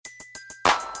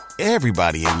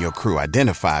Everybody in your crew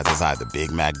identifies as either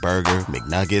Big Mac Burger,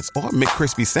 McNuggets, or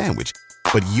McCrispy Sandwich.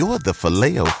 But you're the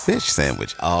Filet-O-Fish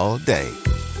Sandwich all day.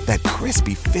 That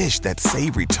crispy fish, that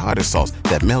savory tartar sauce,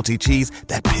 that melty cheese,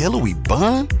 that pillowy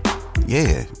bun.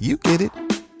 Yeah, you get it.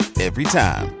 Every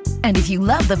time. And if you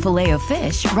love the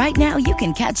Filet-O-Fish, right now you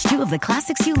can catch two of the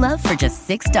classics you love for just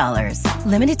 $6.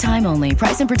 Limited time only.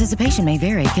 Price and participation may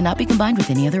vary. Cannot be combined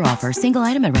with any other offer. Single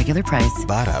item at regular price.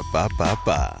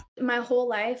 Ba-da-ba-ba-ba. My whole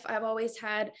life, I've always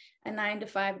had a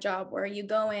 9-to-5 job where you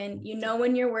go in, you know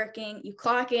when you're working, you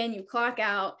clock in, you clock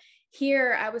out.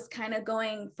 Here, I was kind of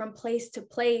going from place to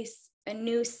place, a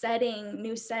new setting,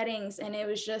 new settings. And it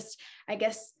was just, I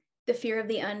guess, the fear of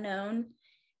the unknown.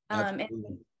 And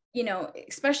you know,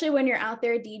 especially when you're out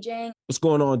there DJing. What's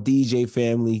going on, DJ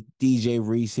family? DJ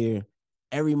Reese here.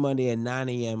 Every Monday at 9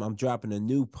 a.m., I'm dropping a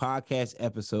new podcast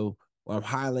episode where I'm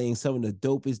highlighting some of the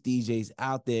dopest DJs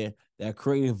out there that are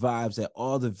creating vibes at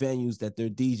all the venues that they're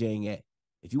DJing at.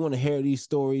 If you want to hear these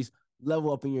stories,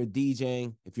 level up in your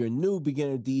DJing. If you're a new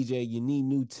beginner DJ, you need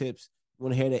new tips. You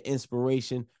want to hear that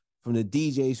inspiration from the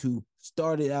DJs who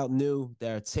started out new,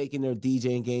 that are taking their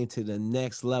DJing game to the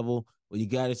next level. Well, you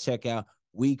got to check out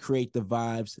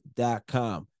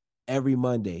WeCreateTheVibes.com. Every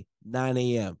Monday, 9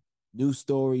 a.m. New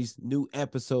stories, new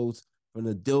episodes from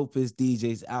the dopest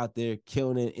DJs out there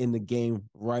killing it in the game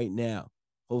right now.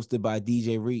 Hosted by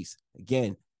DJ Reese.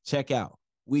 Again, check out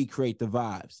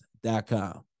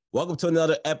WeCreateTheVibes.com. Welcome to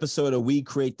another episode of We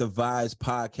Create the Vibes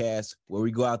podcast, where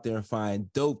we go out there and find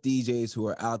dope DJs who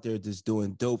are out there just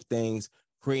doing dope things,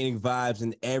 creating vibes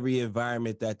in every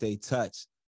environment that they touch.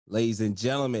 Ladies and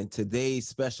gentlemen, today's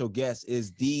special guest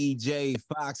is DJ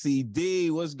Foxy D.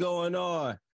 What's going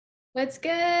on? What's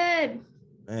good?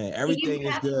 Man, everything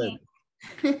is good.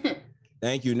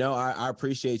 Thank you. No, I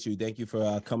appreciate you. Thank you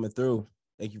for coming through.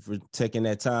 Thank you for taking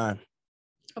that time.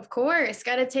 Of course.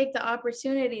 Got to take the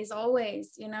opportunities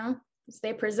always, you know, as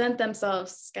they present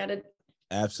themselves. Got to.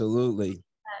 Absolutely.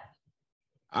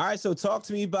 All right. So talk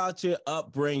to me about your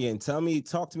upbringing.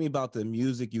 Talk to me about the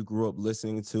music you grew up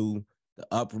listening to, the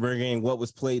upbringing, what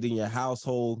was played in your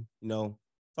household. You know,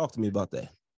 talk to me about that.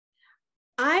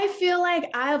 I feel like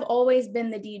I've always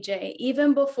been the DJ,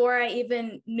 even before I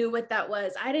even knew what that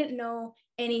was. I didn't know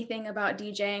anything about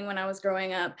DJing when I was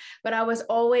growing up, but I was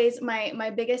always,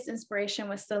 my biggest inspiration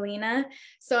was Selena.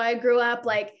 So I grew up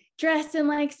like dressing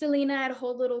like Selena at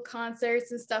whole little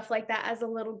concerts and stuff like that as a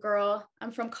little girl.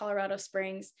 I'm from Colorado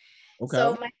Springs. Okay.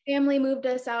 So my family moved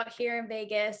us out here in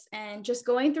Vegas, and just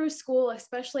going through school,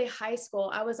 especially high school,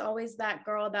 I was always that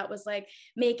girl that was like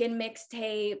making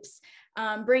mixtapes,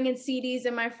 bringing CDs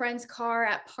in my friend's car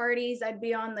at parties. I'd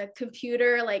be on the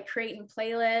computer, like creating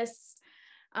playlists.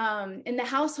 In the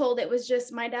household, it was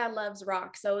just, my dad loves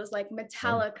rock. So it was like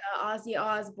Metallica, Ozzy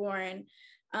Osbourne,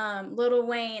 Lil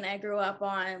Wayne I grew up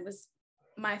on was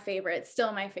my favorite,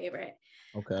 still my favorite.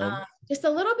 Okay. Just a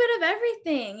little bit of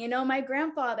everything, you know, my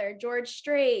grandfather, George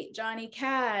Strait, Johnny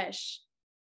Cash,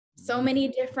 so many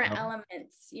different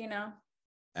elements, you know.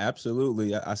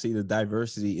 Absolutely. I see the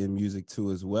diversity in music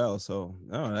too as well. So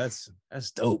no, that's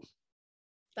dope.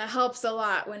 That helps a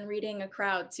lot when reading a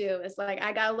crowd too. It's like,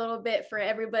 I got a little bit for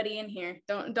everybody in here.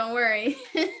 Don't worry.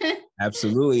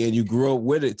 Absolutely. And you grew up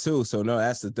with it too. So no,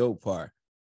 that's the dope part.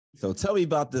 So tell me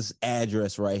about this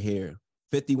address right here.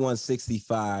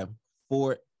 5165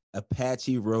 Fort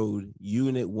Apache Road,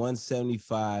 Unit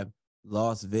 175,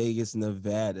 Las Vegas,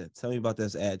 Nevada. Tell me about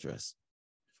this address.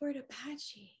 Fort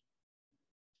Apache.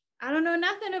 I don't know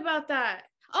nothing about that.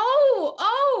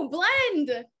 Oh,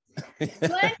 Blend.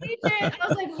 Blend DJ. I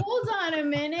was like, hold on a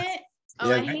minute. Oh,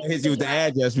 yeah, I hit you with the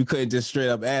address. We couldn't just straight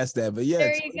up ask that, but yeah.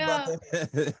 There you go.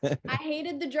 I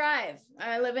hated the drive.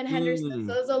 I live in Henderson,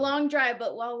 so it was a long drive,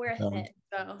 but well worth it.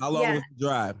 So how long was the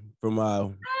drive from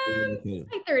like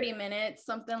 30 minutes,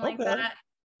 something like that.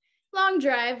 Long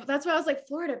drive. That's why I was like,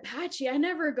 Florida Apache. I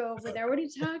never go over there. What are you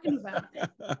talking about?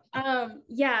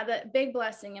 Yeah, the big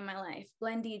blessing in my life,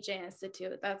 Blend DJ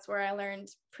Institute. That's where I learned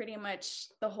pretty much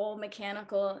the whole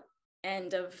mechanical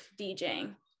end of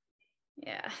DJing.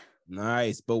 Yeah.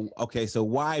 Nice. But okay, so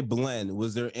why Blend?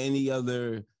 Was there any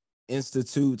other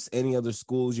institutes, any other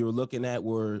schools you were looking at,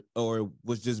 or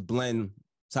was just Blend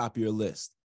top of your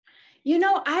list? You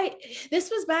know, this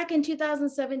was back in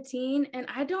 2017, and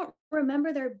I don't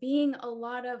remember there being a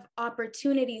lot of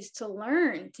opportunities to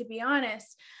learn, to be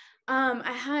honest.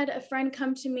 I had a friend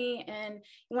come to me and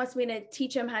he wants me to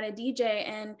teach him how to DJ,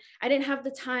 and I didn't have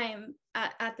the time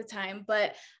at the time,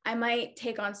 but I might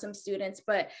take on some students.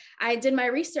 But I did my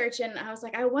research and I was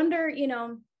like, I wonder, you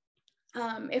know,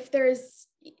 if there's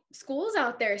schools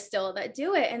out there still that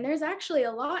do it. And there's actually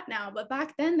a lot now, but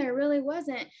back then there really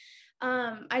wasn't.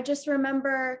 I just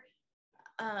remember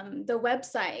the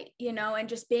website, you know, and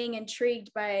just being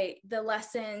intrigued by the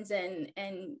lessons and,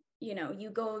 you know, you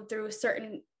go through a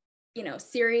certain, you know,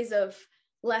 series of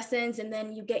lessons and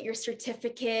then you get your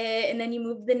certificate and then you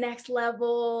move to the next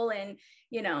level. And,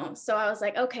 you know, so I was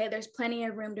like, okay, there's plenty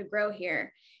of room to grow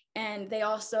here. And they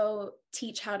also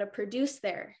teach how to produce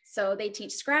there. So they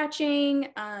teach scratching,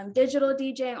 digital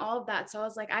DJing, all of that. So I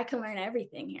was like, I can learn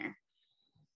everything here.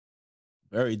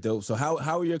 Very dope. So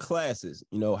how were your classes?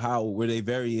 You know, how were they?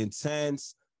 Very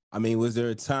intense? I mean, was there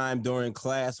a time during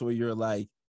class where you're like,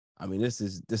 I mean, this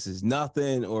is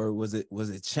nothing, or was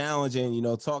it challenging? You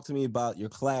know, talk to me about your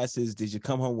classes. Did you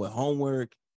come home with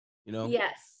homework? You know?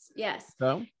 Yes.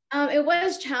 So? It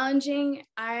was challenging.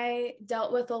 I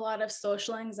dealt with a lot of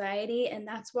social anxiety, and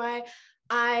that's why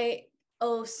I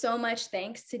owe so much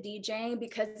thanks to DJing,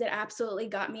 because it absolutely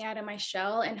got me out of my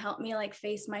shell and helped me like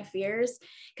face my fears.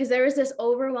 Because there was this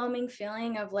overwhelming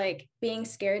feeling of like being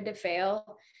scared to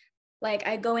fail. Like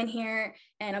I go in here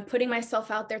and I'm putting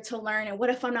myself out there to learn. And what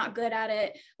if I'm not good at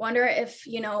it? Wonder if,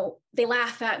 you know, they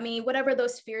laugh at me, whatever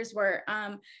those fears were.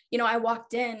 You know, I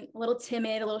walked in a little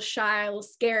timid, a little shy, a little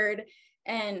scared.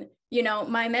 And, you know,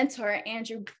 my mentor,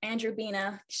 Andrew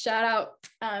Bina, shout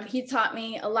out, he taught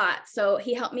me a lot. So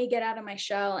he helped me get out of my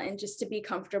shell and just to be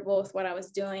comfortable with what I was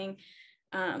doing.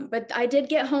 But I did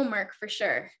get homework for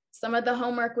sure. Some of the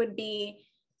homework would be,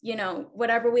 you know,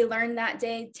 whatever we learned that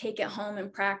day, take it home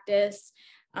and practice.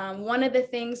 One of the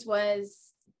things was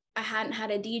I hadn't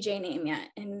had a DJ name yet.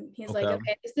 And he's like,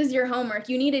 okay, this is your homework.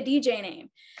 You need a DJ name.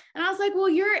 And I was like, well,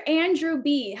 you're Andrew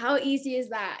B. How easy is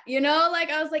that? You know, like,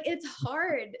 I was like, it's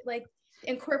hard. Like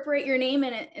incorporate your name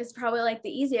in it is probably like the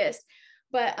easiest.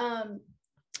 But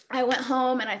I went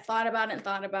home and I thought about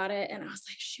it. And I was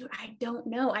like, shoot, I don't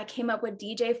know. I came up with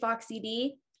DJ Foxy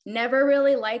D. Never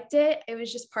really liked it. It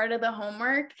was just part of the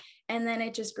homework. And then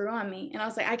it just grew on me. And I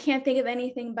was like, I can't think of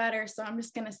anything better. So I'm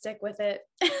just going to stick with it.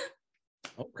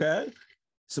 Okay.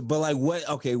 So, but like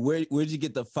where'd you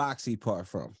get the Foxy part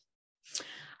from?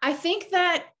 I think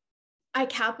that I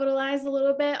capitalized a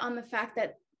little bit on the fact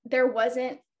that there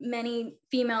wasn't many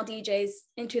female DJs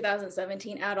in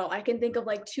 2017 at all. I can think of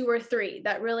like 2 or 3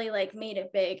 that really like made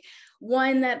it big.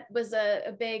 One that was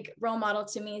a big role model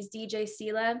to me is DJ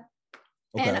Sela.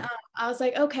 Okay. And I was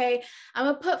like, okay, I'm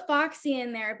gonna put Foxy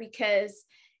in there because,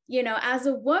 you know, as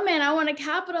a woman, I want to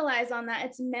capitalize on that.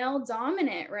 It's male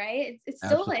dominant, right? It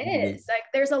still is. Like,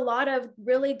 there's a lot of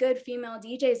really good female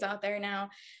DJs out there now.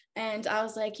 And I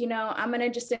was like, you know, I'm gonna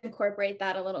just incorporate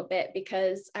that a little bit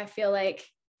because I feel like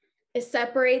it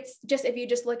separates. Just if you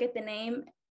just look at the name,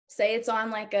 say it's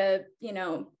on like a, you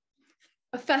know,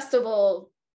 a festival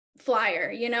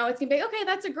flyer, you know, it's gonna be, okay,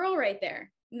 that's a girl right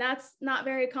there. And that's not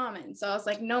very common. So I was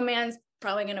like, no man's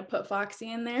probably going to put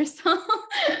Foxy in there. So.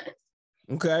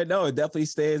 Okay. No, it definitely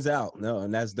stands out. No,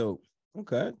 and that's dope.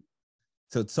 Okay.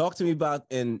 So talk to me about,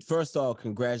 and first off,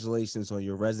 congratulations on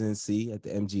your residency at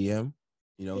the MGM.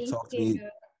 You know, talk to me.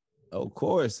 Of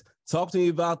course. Talk to me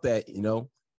about that. You know,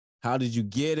 how did you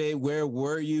get it? Where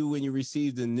were you when you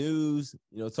received the news?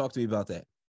 You know, talk to me about that.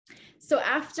 So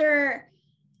after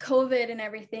COVID and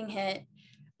everything hit,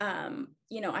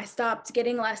 you know, I stopped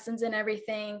getting lessons and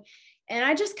everything. And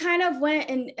I just kind of went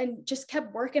and just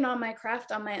kept working on my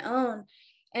craft on my own.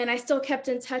 And I still kept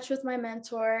in touch with my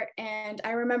mentor. And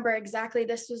I remember exactly,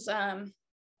 this was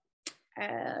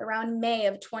around May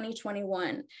of 2021.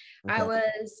 Okay. I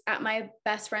was at my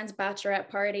best friend's bachelorette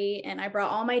party and I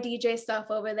brought all my DJ stuff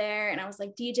over there. And I was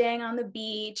like DJing on the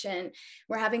beach and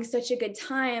we're having such a good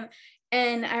time.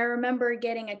 And I remember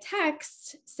getting a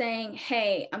text saying,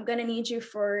 hey, I'm going to need you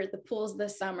for the pools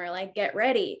this summer, like get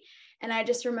ready. And I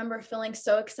just remember feeling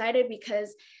so excited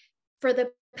because for the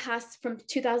past, from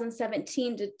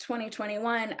 2017 to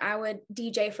 2021, I would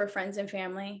DJ for friends and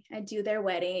family. I do their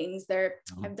weddings,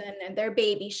 I've done their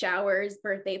baby showers,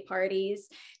 birthday parties,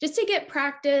 just to get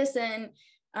practice and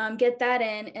get that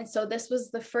in. And so this was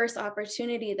the first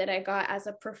opportunity that I got as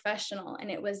a professional,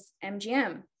 and it was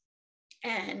MGM.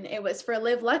 And it was for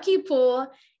Live Lucky Pool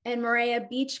and Maria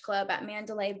Beach Club at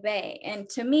Mandalay Bay. And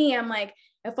to me, I'm like,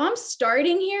 if I'm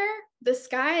starting here, the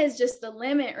sky is just the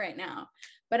limit right now.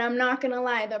 But I'm not going to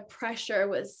lie, the pressure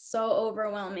was so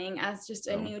overwhelming as just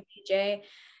a new DJ.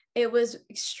 It was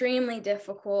extremely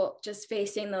difficult just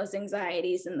facing those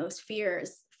anxieties and those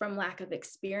fears from lack of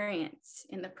experience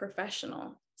in the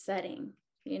professional setting,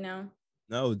 you know?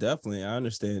 No, definitely. I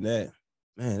understand that.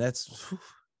 Man,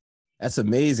 that's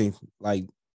amazing. Like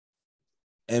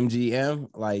MGM,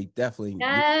 like definitely.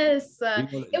 Yes.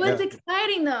 It was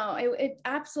exciting though. It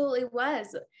absolutely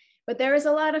was. But there was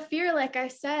a lot of fear, like I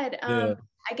said.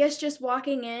 I guess just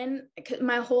walking in,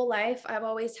 my whole life, I've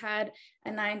always had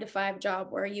a 9 to 5 job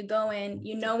where you go in,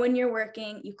 you know, when you're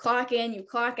working, you clock in, you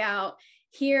clock out.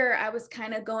 Here, I was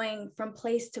kind of going from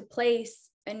place to place,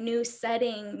 a new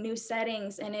setting, new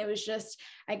settings. And it was just,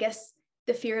 I guess,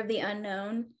 the fear of the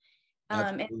unknown.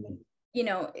 And, you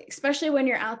know, especially when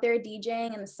you're out there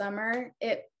DJing in the summer,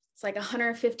 it's like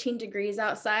 115 degrees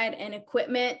outside, and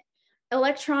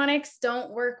electronics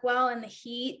don't work well in the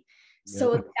heat.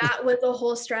 So that was a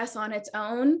whole stress on its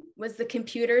own, was the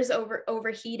computers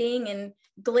overheating and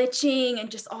glitching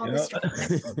and just all this stress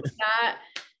that.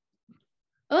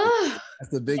 Oh,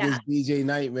 that's the biggest DJ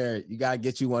nightmare. You gotta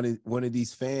get you one of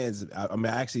these fans. I mean,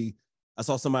 actually, I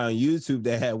saw somebody on YouTube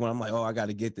that had one. I'm like, oh, I got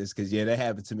to get this because that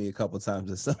happened to me a couple of times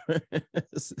this summer.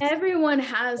 Everyone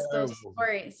has those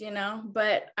stories, you know.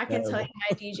 But I can tell you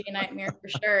my DJ nightmare for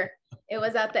sure. It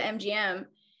was at the MGM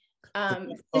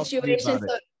situation.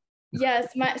 So,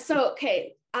 yes,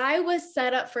 okay. I was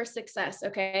set up for success.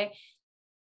 Okay,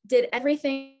 did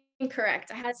everything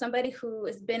correct. I had somebody who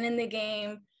has been in the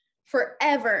game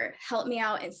forever help me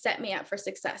out and set me up for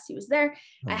success. He was there.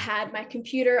 I had my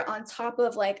computer on top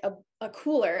of like a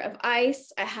cooler of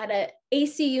ice. I had a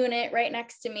AC unit right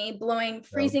next to me blowing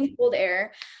freezing cold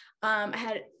air. I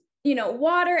had, you know,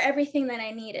 water, everything that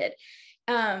I needed.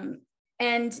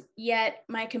 And yet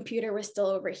my computer was still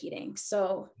overheating.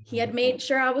 So he had made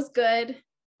sure I was good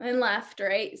and left,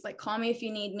 right? He's like, call me if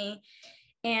you need me.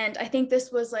 And I think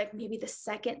this was like maybe the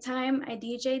second time I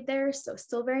DJ'd there. So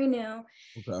still very new.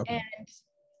 Okay. And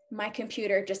my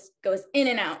computer just goes in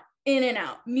and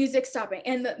out, music stopping.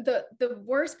 And the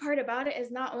worst part about it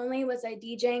is not only was I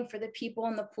DJing for the people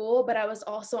in the pool, but I was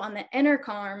also on the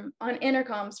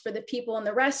intercoms for the people in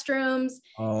the restrooms.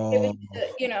 Oh.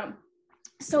 You know,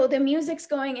 so the music's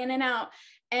going in and out.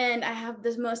 And I have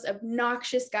this most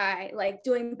obnoxious guy like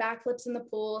doing backflips in the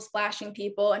pool, splashing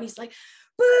people. And he's like,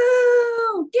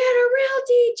 boo, get a real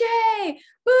DJ,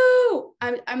 boo.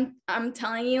 I'm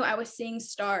telling you, I was seeing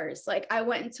stars. Like I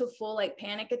went into full like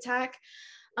panic attack.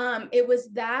 It was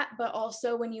that, but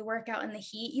also when you work out in the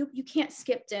heat, you can't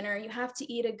skip dinner. You have to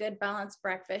eat a good balanced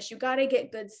breakfast. You got to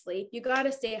get good sleep. You got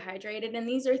to stay hydrated. And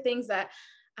these are things that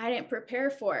I didn't prepare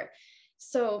for.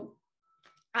 So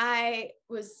I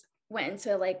went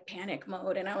into like panic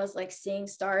mode and I was like seeing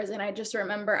stars. And I just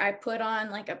remember I put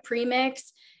on like a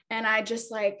premix and I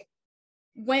just like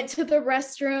went to the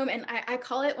restroom. And I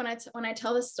call it, when I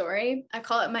tell the story, I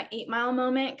call it my 8 Mile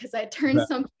moment, because I turned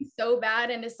something so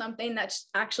bad into something that's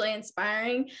actually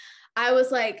inspiring. I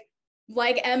was like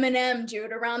Eminem,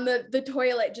 dude, around the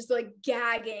toilet, just like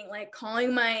gagging, like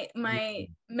calling my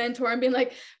mentor and being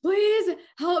like, please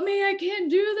help me. I can't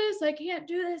do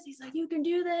this. He's like, you can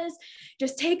do this.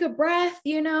 Just take a breath,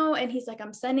 you know? And he's like,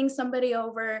 I'm sending somebody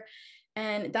over.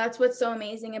 And that's what's so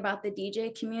amazing about the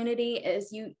DJ community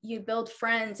is you build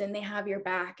friends and they have your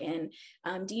back. And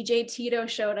DJ Tito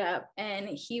showed up and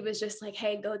he was just like,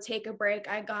 hey, go take a break.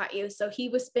 I got you. So he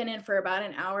was spinning for about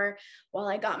an hour while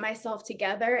I got myself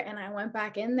together, and I went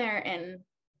back in there and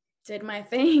did my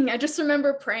thing. I just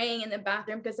remember praying in the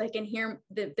bathroom because I can hear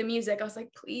the music. I was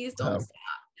like, please don't stop.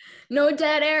 No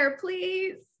dead air,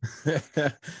 please. I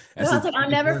was like, I'll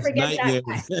never forget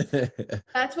that.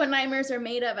 That's what nightmares are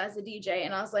made of as a DJ.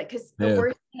 And I was like, because the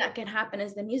worst thing that can happen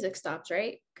is the music stops,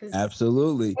 right? Because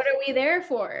absolutely. What are we there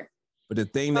for? But the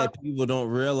thing that people don't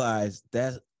realize,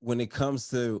 that when it comes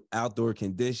to outdoor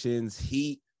conditions,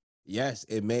 heat, yes,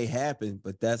 it may happen,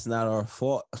 but that's not our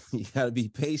fault. You got to be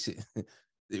patient.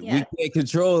 We can't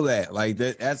control that. Like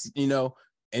that's, you know,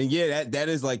 and that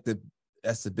is like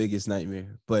that's the biggest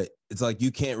nightmare. But it's like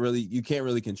you can't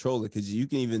really control it, because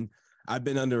I've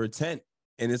been under a tent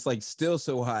and it's like still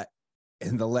so hot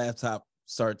and the laptop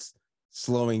starts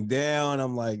slowing down.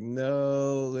 I'm like,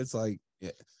 no, it's like,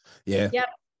 yeah. Yep.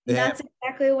 That's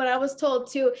exactly what I was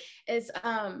told too, is,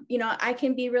 you know, I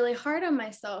can be really hard on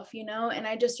myself, you know, and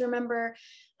I just remember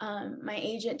my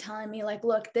agent telling me like,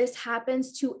 look, this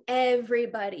happens to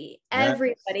everybody,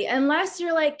 unless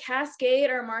you're like Cascade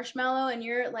or Marshmallow and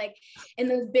you're like in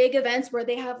those big events where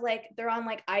they have like, they're on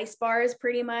like ice bars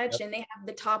pretty much, and they have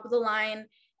the top of the line,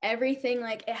 everything,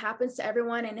 like it happens to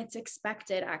everyone and it's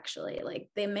expected actually, like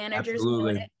the managers know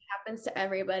it happens to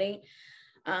everybody.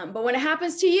 But when it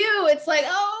happens to you, it's like,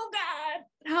 oh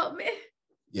God, help me.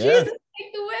 Yeah. Jesus,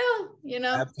 take the wheel, you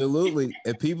know? Absolutely.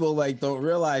 And people like don't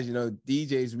realize, you know,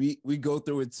 DJs, we go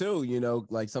through it too, you know,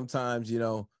 like sometimes, you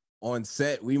know, on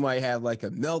set, we might have like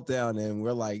a meltdown and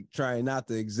we're like trying not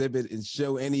to exhibit and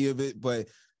show any of it, but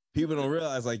people don't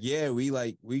realize like, we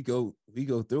go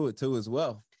through it too as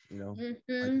well, you know,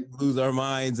 like lose our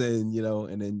minds and, you know,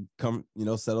 and then come, you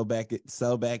know, settle back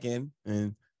in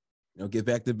and get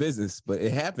back to business. But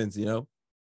it happens,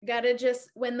 Gotta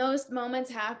just, when those moments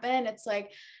happen, it's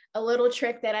like a little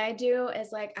trick that I do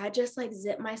is like, I just like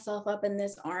zip myself up in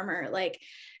this armor. Like,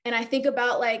 and I think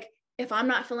about like, if I'm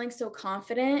not feeling so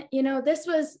confident, this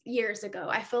was years ago.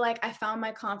 I feel like I found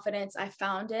my confidence. I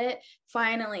found it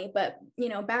finally. But,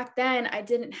 back then I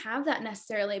didn't have that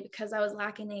necessarily because I was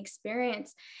lacking the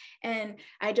experience. And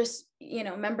I just,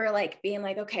 remember like being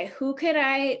like, okay, who could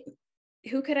I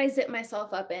zip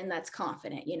myself up in that's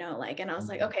confident, and I was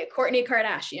like, okay, Kourtney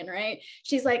Kardashian, right?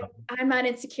 She's like, I'm not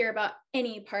insecure about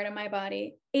any part of my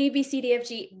body. A, B, C, D, F,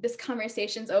 G, this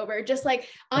conversation's over. Just like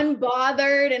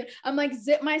unbothered. And I'm like,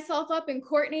 zip myself up in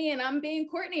Kourtney, and I'm being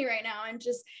Kourtney right now. And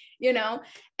just,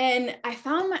 and I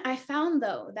found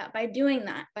though, that by doing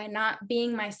that, by not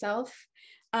being myself,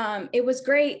 it was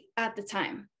great at the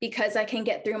time because I can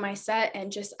get through my set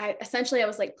and just, I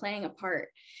was like playing a part.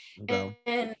 Okay.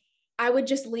 And I would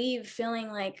just leave feeling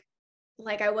like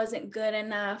I wasn't good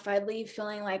enough. I'd leave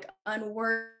feeling like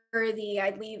unworthy.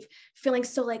 I'd leave feeling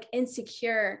so like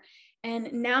insecure.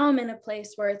 And now I'm in a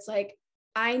place where it's like,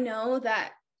 I know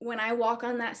that when I walk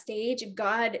on that stage,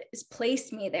 God has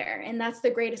placed me there. And that's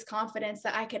the greatest confidence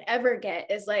that I could ever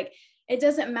get, is like, it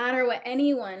doesn't matter what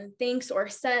anyone thinks or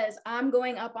says. I'm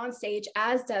going up on stage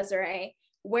as Desiree,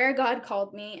 where God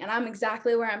called me, and I'm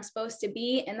exactly where I'm supposed to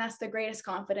be. And that's the greatest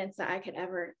confidence that I could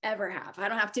ever have. I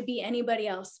don't have to be anybody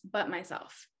else but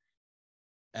myself.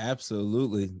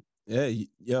 Absolutely. Yeah.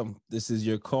 Yeah. This is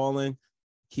your calling.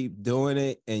 Keep doing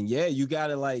it. And yeah, you got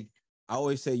to I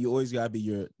always say, you always got to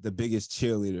be the biggest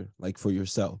cheerleader, like for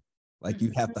yourself. Like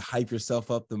you have to hype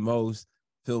yourself up the most,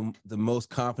 feel the most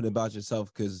confident about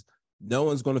yourself, because no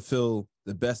one's going to feel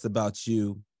the best about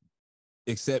you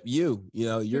except you.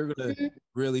 You're going to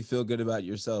really feel good about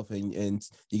yourself, and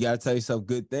you got to tell yourself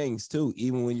good things too,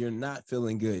 even when you're not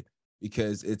feeling good,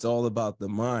 because it's all about the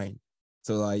mind.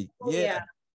 So yeah.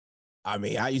 I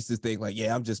mean, I used to think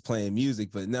I'm just playing music,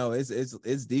 but no, it's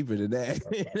deeper than that.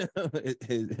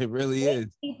 It really is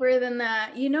deeper than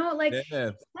that. Yeah.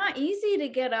 It's not easy to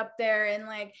get up there and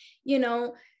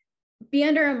be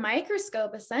under a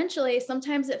microscope. Essentially,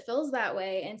 sometimes it feels that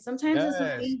way, and sometimes it's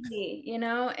not easy,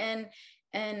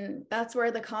 and that's where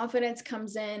the confidence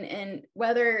comes in. And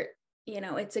whether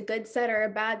it's a good set or a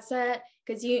bad set,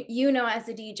 because as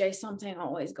a DJ, something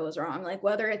always goes wrong, like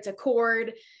whether it's a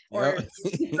chord or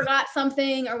you forgot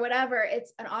something or whatever.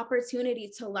 It's an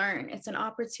opportunity to learn. It's an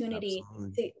opportunity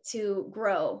to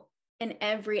grow in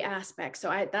every aspect.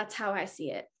 So that's how I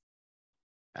see it.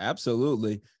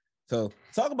 Absolutely. So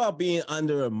talk about being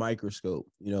under a microscope.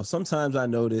 Sometimes I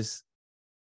notice,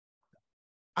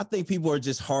 I think people are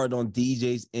just hard on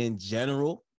DJs in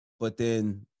general, but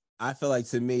then I feel like,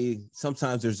 to me,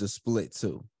 sometimes there's a split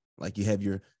too. Like you have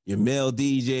your male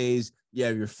DJs, you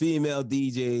have your female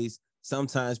DJs.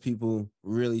 Sometimes people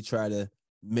really try to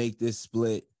make this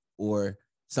split, or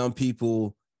some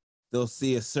people,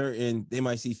 they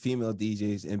might see female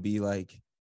DJs and be like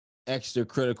extra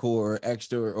critical or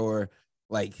extra, or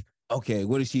like, okay,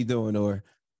 what is she doing? Or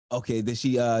okay, did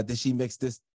she mix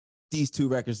these two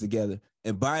records together?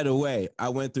 And by the way, I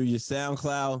went through your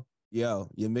SoundCloud. Yo,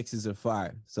 your mixes are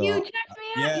fire. So you checked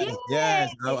me out. Yes,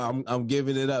 I'm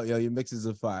giving it up. Yo, your mixes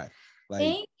are fire.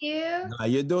 Thank you. Nah,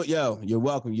 you're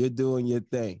welcome. You're doing your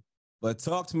thing. But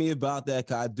talk to me about that,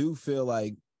 because I do feel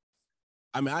like,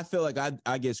 I feel like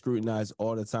I get scrutinized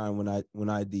all the time when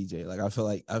I DJ. Like I feel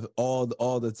like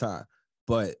all the time.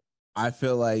 But I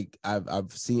feel like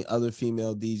I've seen other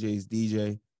female DJs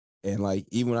DJ, and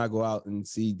even when I go out and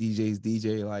see DJs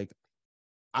DJ,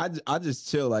 I just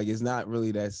chill. Like it's not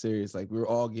really that serious. Like we're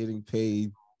all getting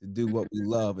paid to do what we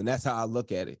love, and that's how I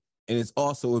look at it. And it's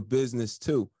also a business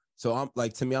too. So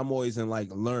to me, I'm always in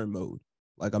learn mode.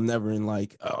 Like I'm never in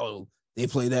oh, they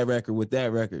play that record with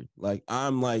that record. Like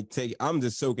I'm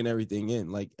just soaking everything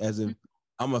in, as if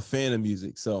I'm a fan of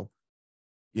music. So,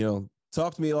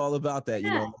 talk to me all about that.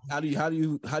 Yeah. How do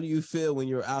you feel when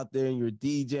you're out there and you're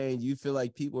DJing? Do you feel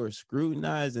like people are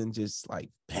scrutinized and just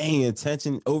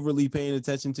overly paying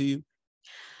attention to you?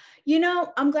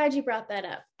 I'm glad you brought that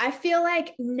up. I feel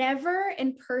like never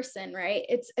in person, right?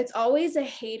 It's always a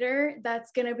hater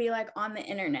that's going to be on the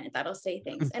internet that'll say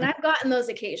things. And I've gotten those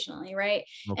occasionally, right?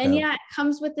 Okay. And yeah, it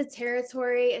comes with the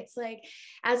territory. It's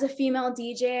as a female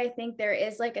DJ, I think there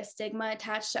is a stigma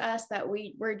attached to us that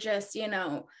we're just,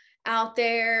 out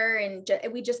there and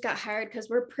we just got hired because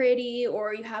we're pretty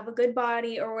or you have a good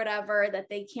body or whatever, that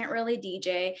they can't really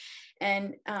DJ.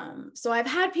 And so I've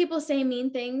had people say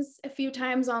mean things a few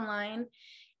times online,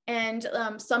 And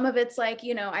some of it's like,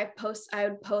 you know, I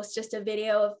would post just a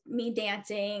video of me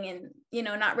dancing and, you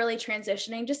know, not really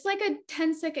transitioning, just like a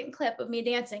 10-second clip of me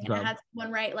dancing. And I had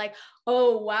someone write like,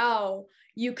 oh, wow,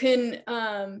 you can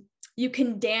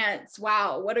dance.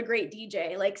 Wow, what a great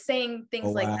DJ. Like saying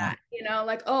things like that, you know,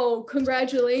 like, oh,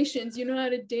 congratulations, you know how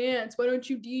to dance. Why don't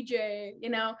you DJ, you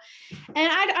know? And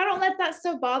I don't let that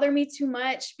stuff bother me too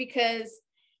much, because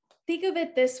think of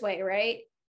it this way, right?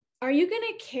 Are you going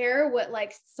to care what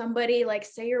like somebody, like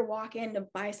say you're walking to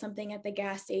buy something at the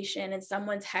gas station and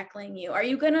someone's heckling you? Are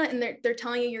you going to, and they're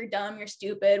telling you you're dumb, you're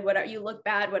stupid, whatever, you look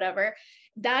bad, whatever.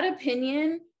 That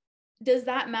opinion, does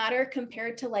that matter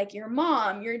compared to like your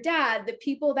mom, your dad, the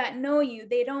people that know you?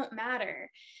 They don't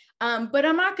matter. But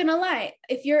I'm not going to lie.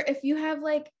 If you have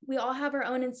like, we all have our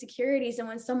own insecurities. And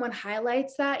when someone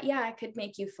highlights that, yeah, it could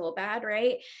make you feel bad.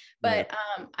 Right. But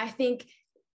I think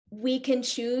we can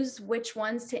choose which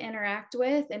ones to interact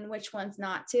with and which ones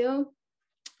not to.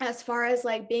 As far as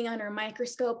like being under a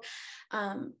microscope,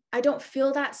 I don't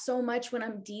feel that so much when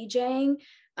I'm DJing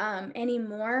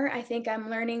anymore. I think I'm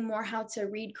learning more how to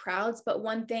read crowds. But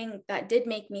one thing that did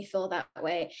make me feel that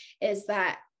way is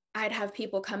that I'd have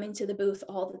people coming to the booth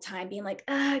all the time being like,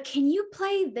 can you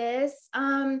play this?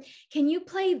 Can you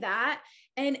play that?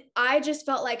 And I just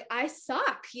felt like I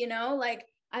suck, you know, like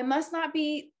I must not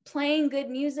be playing good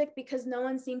music because no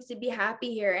one seems to be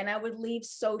happy here. And I would leave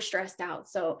so stressed out.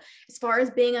 So as far as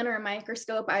being under a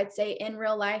microscope, I'd say in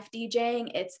real life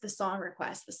DJing, it's the song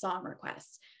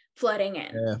requests flooding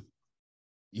in. Yeah.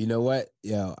 You know what?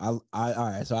 Yeah. All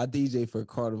right. So I DJ for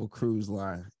Carnival Cruise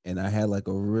Line, and I had like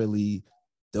a really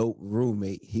dope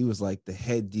roommate. He was like the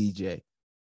head DJ.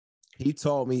 He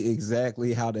taught me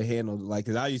exactly how to handle, like,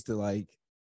 cause I used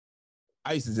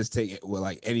to just take it with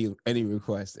like any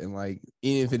request, and like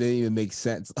even if it didn't even make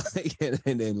sense, like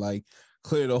and then like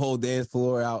clear the whole dance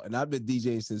floor out. And I've been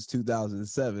DJing since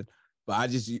 2007, but I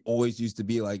just always used to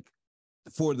be like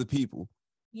for the people.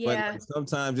 Yeah. But like,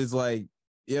 sometimes it's like,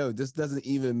 yo, this doesn't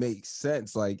even make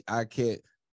sense. Like I can't.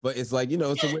 But it's like, you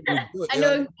know, it's a way to do it. I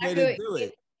know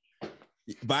exactly.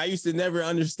 But I used to never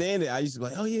understand it. I used to be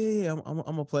like, oh yeah, I'm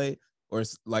gonna play. Or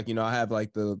it's like, you know, I have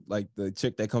like the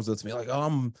chick that comes up to me like, oh,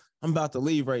 I'm about to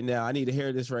leave right now. I need to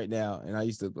hear this right now. And I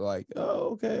used to be like,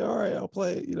 oh, okay, all right, I'll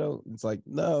play it. You know, it's like,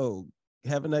 no,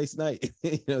 have a nice night.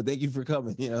 You know, thank you for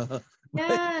coming, you know.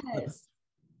 Yes.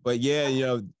 But yeah, you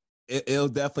know, it'll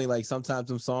definitely, like, sometimes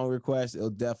some song requests, it'll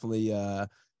definitely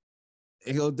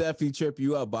trip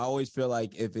you up. But I always feel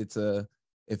like if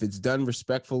it's done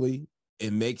respectfully,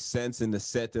 it makes sense in the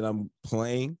set that I'm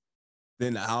playing,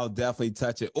 then I'll definitely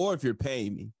touch it. Or if you're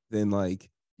paying me, then like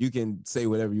you can say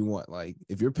whatever you want. Like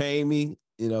if you're paying me,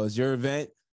 you know, it's your event,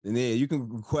 then yeah, you can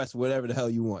request whatever the hell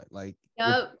you want. Like,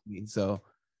 yep. So,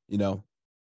 you know,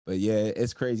 but yeah,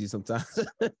 it's crazy sometimes.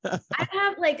 I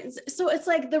have like, so it's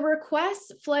like the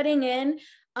requests flooding in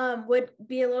would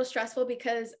be a little stressful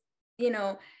because, you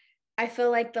know, I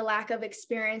feel like the lack of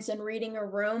experience in reading a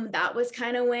room, that was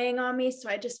kind of weighing on me. So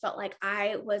I just felt like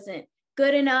I wasn't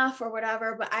good enough or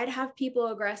whatever, but I'd have people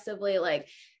aggressively like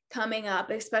coming up,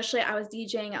 especially I was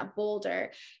DJing at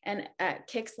Boulder and at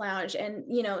Kicks Lounge. And,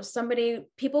 you know,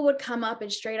 people would come up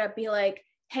and straight up be like,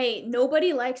 hey,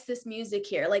 nobody likes this music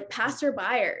here. Like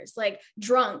passerbyers, like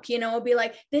drunk, you know, be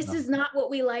like, this is not what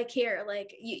we like here.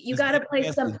 Like you got to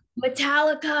play some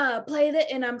Metallica, play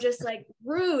that. And I'm just like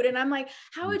rude. And I'm like,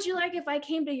 how would you like if I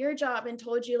came to your job and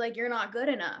told you like, you're not good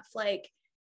enough? Like,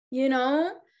 you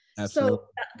know? Absolutely. So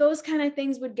those kind of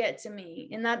things would get to me,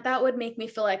 and that would make me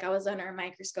feel like I was under a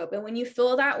microscope. And when you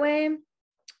feel that way,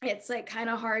 it's like kind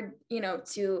of hard, you know,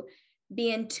 to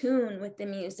be in tune with the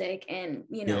music and,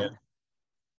 you know,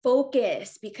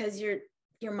 focus because your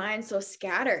mind's so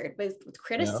scattered with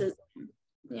criticism,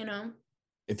 you know.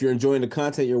 If you're enjoying the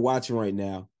content you're watching right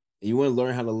now and you want to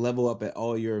learn how to level up at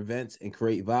all your events and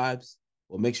create vibes,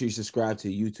 well, make sure you subscribe to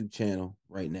the YouTube channel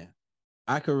right now.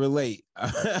 I can relate.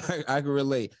 I can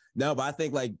relate. No, but I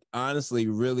think, like, honestly,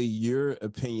 really, your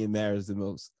opinion matters the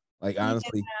most. Like,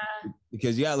 honestly,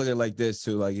 because you gotta look at it like this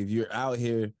too. Like, if you're out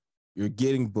here, you're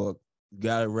getting booked, you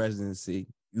got a residency,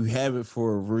 you have it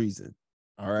for a reason.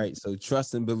 All right. So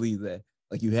trust and believe that.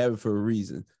 Like, you have it for a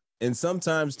reason. And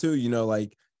sometimes too, you know,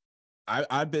 like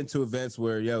I've been to events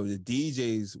where, yo, the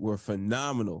DJs were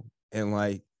phenomenal and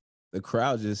like the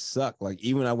crowd just sucked. Like,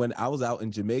 even I was out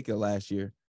in Jamaica last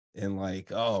year. And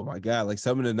like, oh my God, like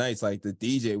some of the nights, like the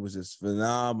DJ was just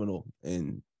phenomenal.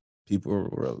 And people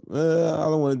were, I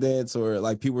don't want to dance. Or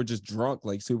like people were just drunk,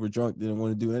 like super drunk, didn't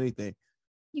want to do anything.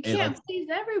 You can't please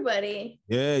everybody.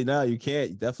 Yeah, no, you can't.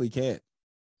 You definitely can't.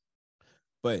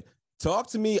 But talk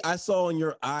to me. I saw on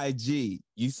your IG,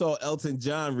 you saw Elton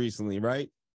John recently, right?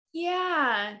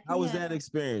 Yeah. How was that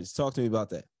experience? Talk to me about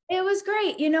that. It was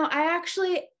great.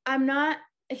 I'm not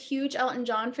a huge Elton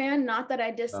John fan. Not that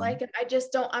I dislike him.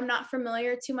 I'm not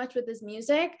familiar too much with his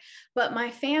music, but my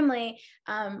family,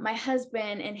 my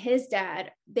husband and his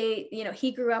dad,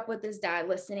 he grew up with his dad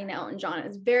listening to Elton John. It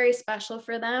was very special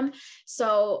for them.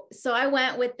 So I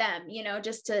went with them,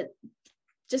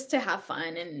 just to have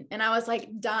fun. And I was like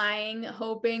dying,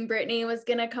 hoping Britney was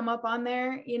going to come up on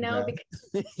there,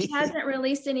 because she hasn't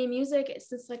released any music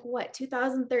since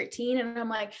 2013. And I'm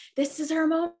like, this is her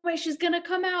moment. She's going to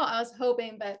come out. I was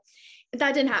hoping, but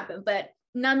that didn't happen. But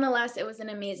nonetheless, it was an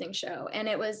amazing show. And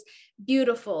it was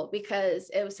beautiful because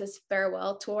it was his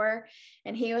farewell tour.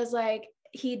 And he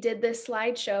did this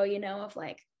slideshow, of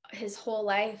his whole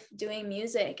life doing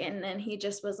music, and then he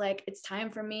just was like, it's time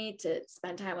for me to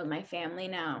spend time with my family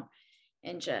now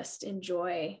and just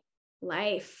enjoy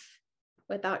life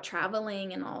without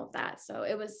traveling and all of that. So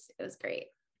it was great.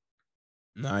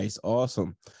 Nice.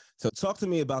 Awesome. So talk to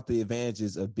me about the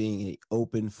advantages of being an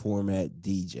open format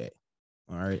DJ.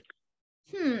 All right.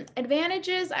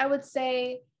 Advantages, I would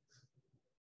say,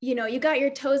 you got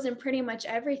your toes in pretty much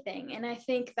everything. And I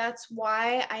think that's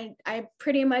why I've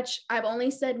only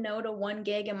said no to one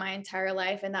gig in my entire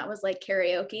life. And that was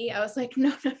karaoke. I was like,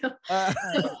 no.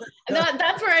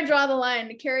 That's where I draw the line,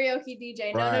 the karaoke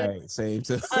DJ. Right. Same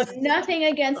too. Nothing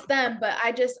against them, but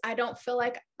I don't feel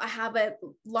like I have a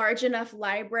large enough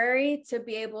library to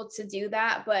be able to do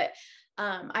that. But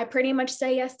I pretty much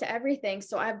say yes to everything.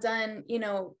 So I've done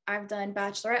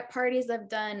bachelorette parties, I've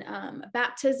done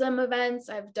baptism events,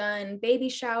 I've done baby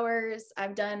showers,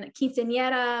 I've done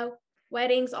quinceañera,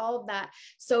 weddings, all of that.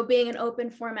 So being an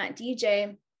open format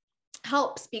DJ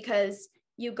helps because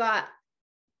you got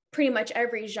pretty much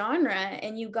every genre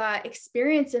and you got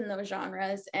experience in those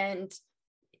genres and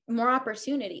more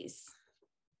opportunities.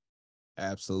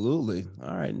 Absolutely.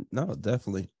 All right. No,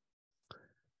 definitely.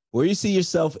 Where do you see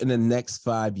yourself in the next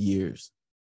 5 years?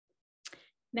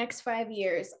 Next 5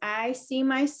 years, I see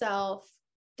myself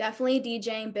definitely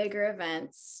DJing bigger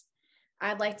events.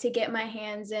 I'd like to get my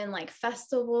hands in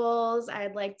festivals.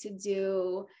 I'd like to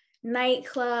do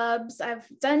nightclubs. I've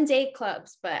done day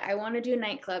clubs, but I want to do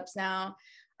nightclubs now,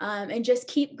 and just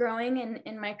keep growing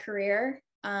in my career.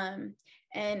 And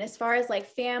as far as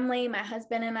family, my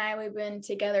husband and I, we've been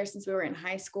together since we were in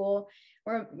high school.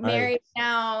 We're married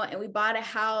now and we bought a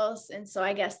house. And so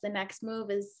I guess the next move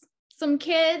is some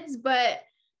kids, but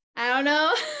I don't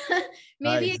know.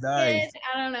 Maybe nice. kid,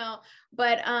 I don't know.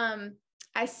 But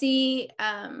I see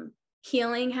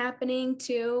healing happening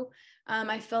too.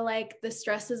 I feel like the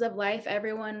stresses of life,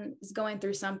 everyone is going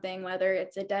through something, whether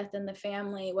it's a death in the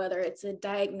family, whether it's a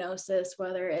diagnosis,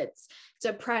 whether it's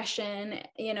depression,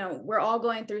 we're all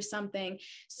going through something.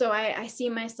 So I see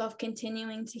myself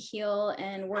continuing to heal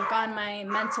and work on my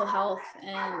mental health.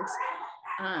 And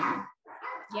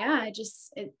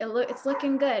it's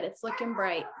looking good. It's looking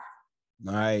bright.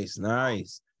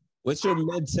 Nice. What's your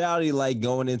mentality like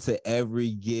going into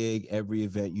every gig, every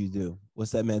event you do?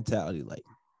 What's that mentality like?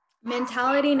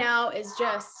 Mentality now is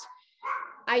just,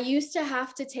 I used to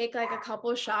have to take a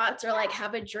couple shots or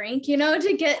have a drink,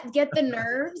 to get the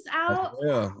nerves out.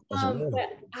 But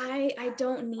I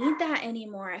don't need that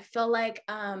anymore. I feel like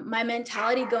my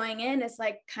mentality going in is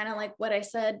kind of like what I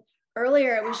said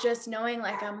earlier. It was just knowing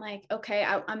I'm like, okay,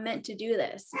 I'm meant to do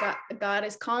this. God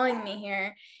is calling me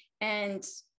here. And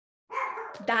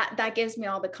that gives me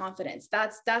all the confidence.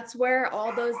 That's where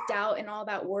all those doubt and all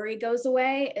that worry goes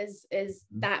away, is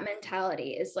that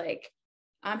mentality is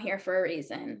I'm here for a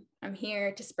reason. I'm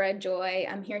here to spread joy.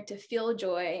 I'm here to feel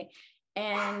joy.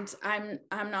 And I'm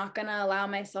not going to allow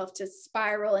myself to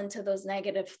spiral into those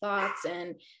negative thoughts,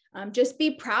 and just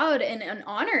be proud and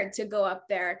honored to go up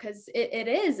there. Cause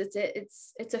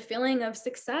it's a feeling of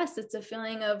success. It's a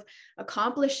feeling of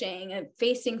accomplishing and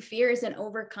facing fears and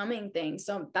overcoming things.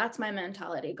 So that's my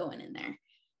mentality going in there.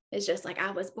 It's just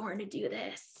I was born to do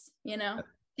this,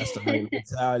 That's the right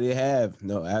mentality to have.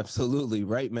 No, absolutely.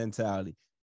 Right mentality.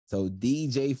 So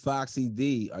DJ Foxy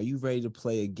D, are you ready to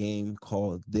play a game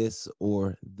called This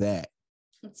or That?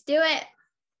 Let's do it.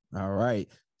 All right.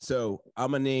 So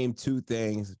I'm going to name two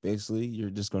things. Basically, you're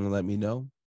just going to let me know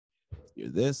you're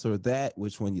this or that,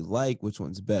 which one you like, which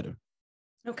one's better.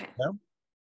 Okay. Yeah?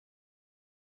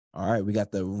 All right. We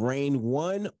got the Rain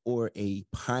 1 or a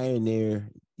Pioneer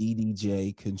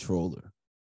DDJ controller.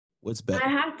 What's better? I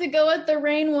have to go with the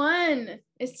Rain 1.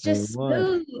 It's just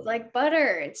smooth like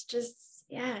butter. It's just,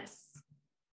 yes.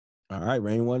 All right.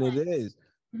 Rain 1 it is.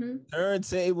 Mm-hmm.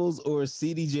 Turntables or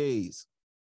CDJs?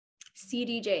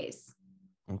 CDJs.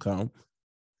 Okay.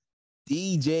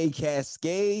 DJ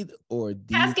Cascade or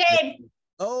DJ... Cascade.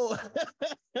 Oh,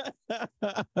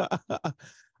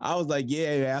 I was like,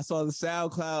 yeah, I saw the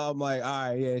SoundCloud. I'm like, all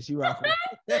right, yeah, she rocking.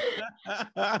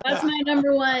 That's my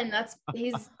number one.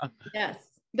 Yes.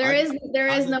 There is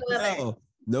no other.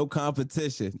 No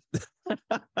competition.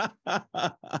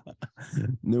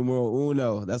 Numero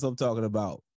uno. That's what I'm talking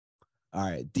about. All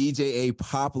right. DJ a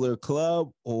popular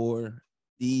club or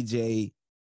DJ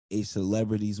a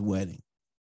celebrity's wedding?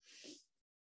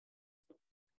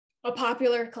 A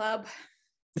popular club.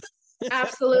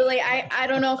 Absolutely. I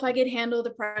don't know if I could handle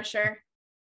the pressure.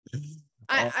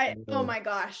 Oh my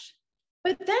gosh.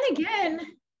 But then again,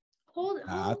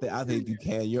 I think you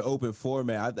can. You're open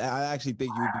format. I actually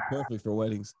think you would be perfect for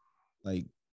weddings. Like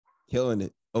killing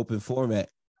it. Open format.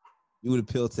 You would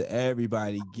appeal to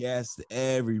everybody, guests,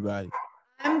 everybody.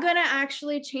 I'm gonna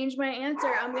actually change my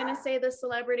answer. I'm gonna say the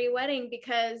celebrity wedding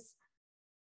because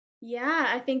yeah,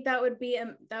 I think that would be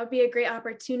a great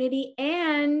opportunity.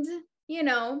 And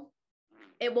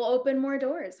it will open more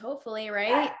doors, hopefully,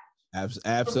 right?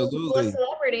 Absolutely.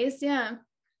 Celebrities, yeah.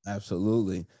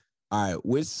 Absolutely. All right.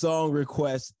 Which song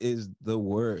request is the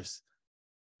worst?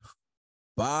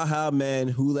 Baha Man,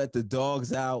 Who Let the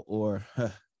Dogs Out, or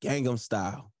Gangnam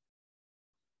Style?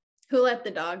 Who Let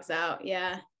the Dogs Out?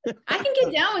 Yeah. I can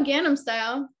get down with Gangnam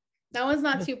Style. That one's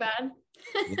not too bad.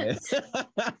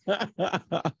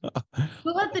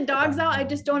 Who Let the Dogs Out?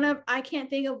 I can't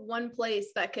think of one place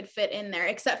that could fit in there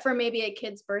except for maybe a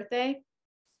kid's birthday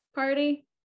party.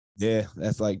 Yeah,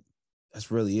 that's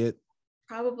really it.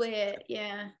 Probably it.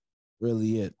 Yeah.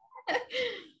 Really it.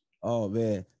 Oh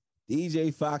man.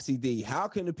 DJ Foxy D, how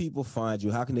can the people find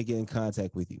you? How can they get in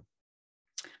contact with you?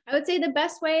 I would say the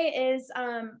best way is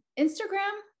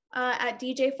Instagram at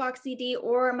DJ Foxy D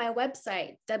or my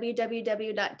website,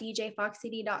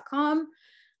 www.djfoxyd.com.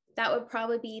 That would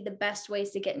probably be the best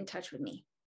ways to get in touch with me.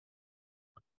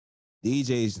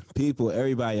 DJs, people,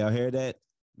 everybody, y'all hear that?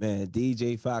 Man,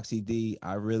 DJ Foxy D,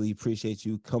 I really appreciate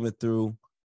you coming through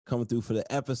for the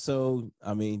episode.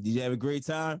 I mean, did you have a great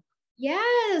time?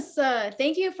 Yes.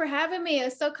 Thank you for having me. It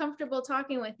was so comfortable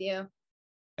talking with you.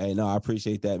 Hey, no, I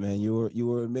appreciate that, man. You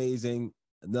were amazing.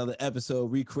 Another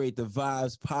episode, Recreate the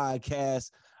Vibes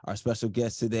podcast. Our special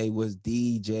guest today was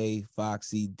DJ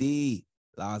Foxy D,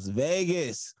 Las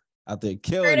Vegas, out there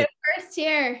killing it. First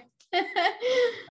here.